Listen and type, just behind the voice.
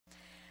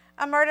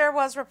A murder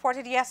was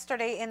reported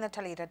yesterday in the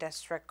Toledo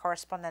District.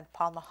 Correspondent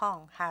Paul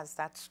Mahong has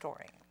that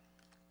story.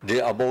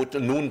 The about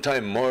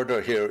noontime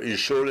murder here is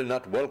surely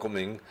not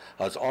welcoming,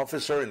 as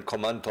Officer in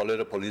Command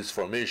Toledo Police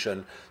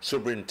Formation,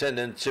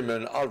 Superintendent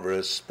Simeon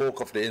Alvarez, spoke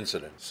of the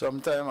incident.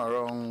 Sometime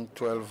around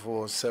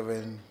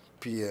 12:07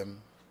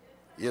 p.m.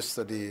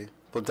 yesterday,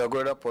 Punta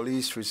Gorda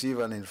Police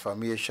received an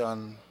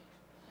information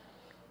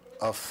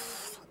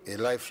of a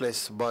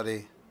lifeless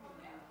body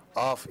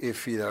off a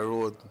feeder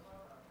road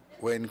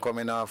when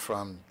coming out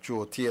from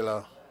Joe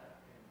Taylor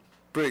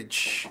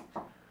Bridge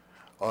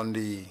on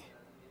the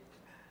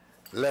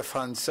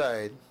left-hand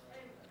side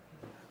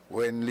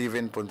when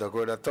leaving Punta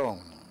Gorda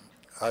town.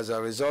 As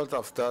a result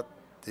of that,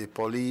 the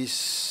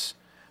police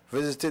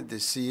visited the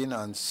scene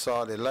and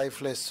saw the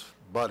lifeless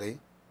body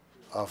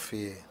of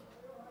a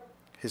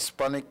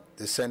Hispanic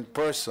descent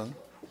person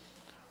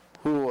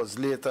who was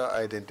later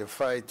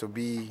identified to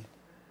be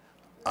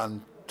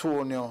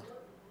Antonio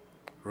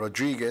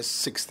Rodriguez,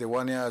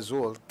 61 years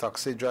old,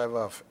 taxi driver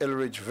of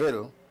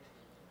Elridgeville,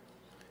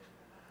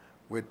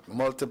 with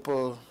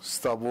multiple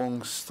stab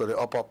wounds to the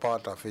upper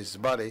part of his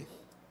body.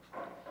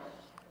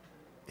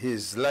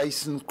 His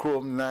license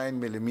chrome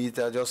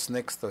 9mm just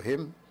next to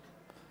him,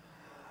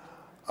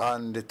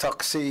 and the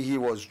taxi he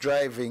was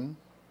driving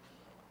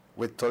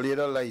with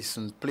Toledo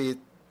license plate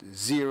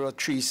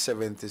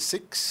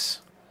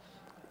 0376,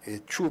 a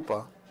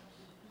trooper,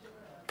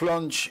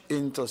 plunged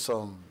into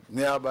some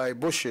nearby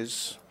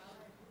bushes.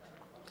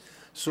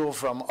 So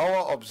from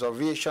our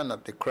observation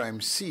at the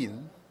crime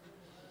scene,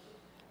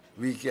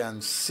 we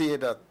can say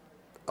that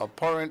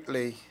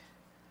apparently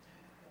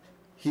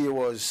he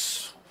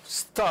was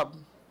stabbed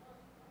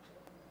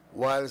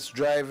whilst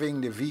driving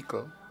the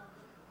vehicle,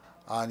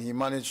 and he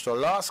managed to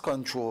lose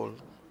control.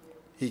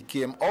 He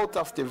came out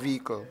of the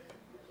vehicle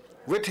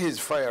with his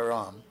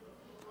firearm,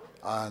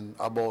 and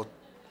about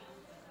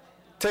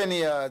 10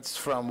 yards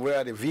from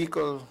where the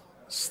vehicle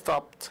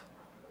stopped,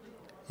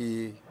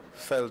 he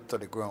fell to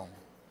the ground.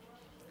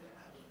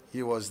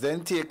 He was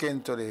then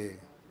taken to the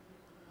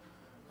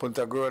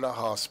Punta Gorda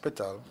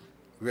Hospital,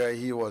 where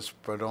he was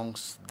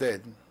pronounced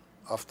dead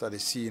after the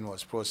scene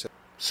was processed.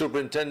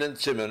 Superintendent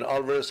Simeon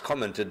Alvarez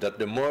commented that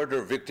the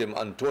murder victim,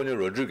 Antonio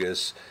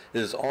Rodriguez,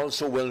 is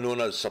also well known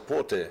as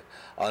Zapote,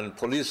 and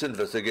police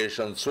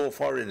investigation so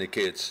far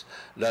indicates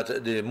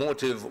that the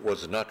motive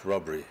was not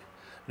robbery.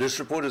 This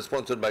report is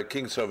sponsored by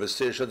King Service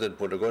Stations in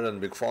Punta Gorda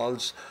and Big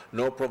Falls,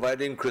 now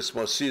providing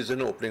Christmas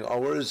season opening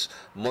hours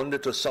Monday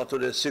to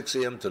Saturday 6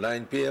 a.m. to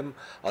 9 p.m.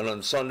 and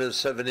on Sunday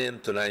 7 a.m.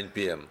 to 9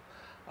 p.m.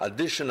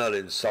 Additional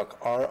in stock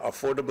are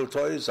affordable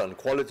toys and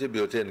quality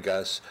butane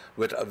gas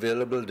with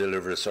available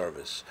delivery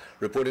service.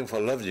 Reporting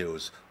for Love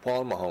News,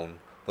 Paul Mahone,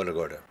 Punta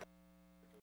Gorda.